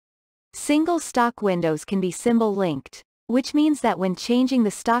Single stock windows can be symbol linked, which means that when changing the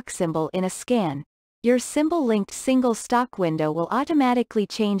stock symbol in a scan, your symbol-linked single stock window will automatically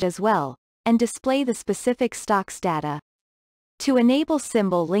change as well, and display the specific stock's data. To enable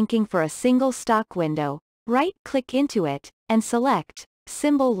symbol linking for a single stock window, right-click into it, and select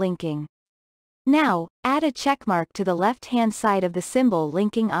Symbol Linking. Now, add a checkmark to the left-hand side of the symbol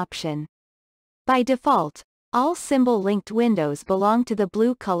linking option. By default, all symbol-linked windows belong to the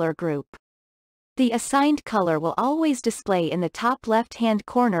blue color group. The assigned color will always display in the top left-hand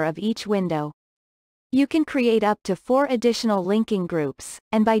corner of each window. You can create up to 4 additional linking groups,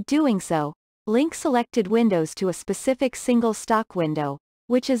 and by doing so, link selected windows to a specific single stock window,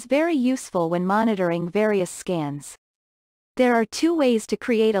 which is very useful when monitoring various scans. There are 2 ways to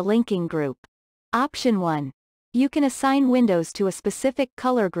create a linking group. Option 1. You can assign windows to a specific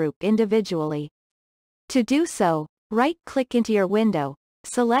color group individually. To do so, right-click into your window,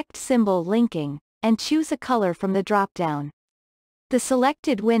 select Symbol Linking, and choose a color from the dropdown. The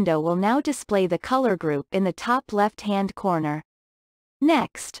selected window will now display the color group in the top left-hand corner.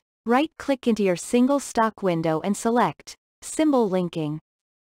 Next, right-click into your single stock window and select Symbol Linking.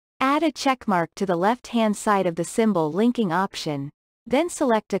 Add a checkmark to the left-hand side of the symbol linking option, then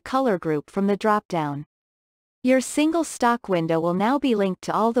select a color group from the dropdown. Your single stock window will now be linked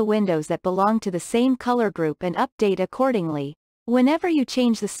to all the windows that belong to the same color group and update accordingly, whenever you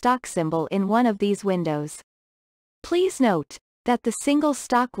change the stock symbol in one of these windows. Please note that the single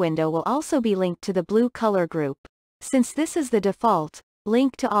stock window will also be linked to the blue color group, since this is the default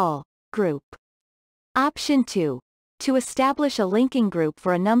Link to All group. Option 2. To establish a linking group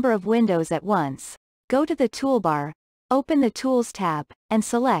for a number of windows at once, go to the toolbar, open the Tools tab, and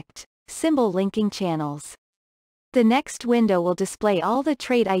select Symbol Linking Channels. The next window will display all the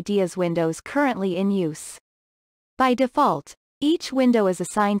Trade Ideas windows currently in use. By default, each window is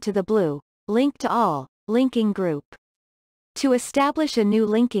assigned to the blue Link to All linking group. To establish a new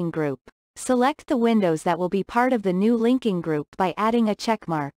linking group, select the windows that will be part of the new linking group by adding a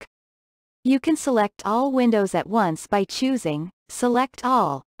checkmark. You can select all windows at once by choosing Select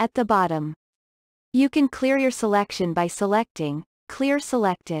All at the bottom. You can clear your selection by selecting Clear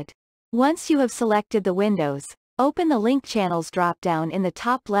Selected. Once you have selected the windows, open the Link Channels dropdown in the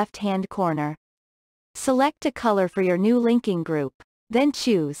top left-hand corner. Select a color for your new linking group, then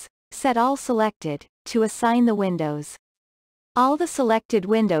choose Set All Selected to assign the windows. All the selected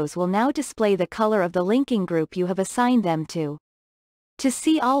windows will now display the color of the linking group you have assigned them to. To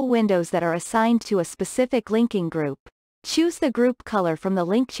see all windows that are assigned to a specific linking group, choose the group color from the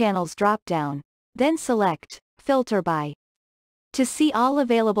Link Channels dropdown, then select Filter By. To see all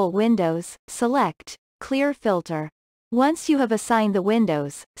available windows, select Clear Filter. Once you have assigned the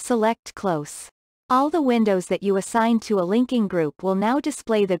windows, select Close. All the windows that you assigned to a linking group will now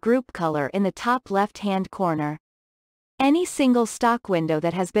display the group color in the top left-hand corner. Any single stock window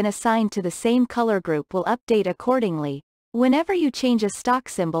that has been assigned to the same color group will update accordingly, whenever you change a stock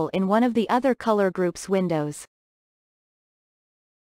symbol in one of the other color group's windows.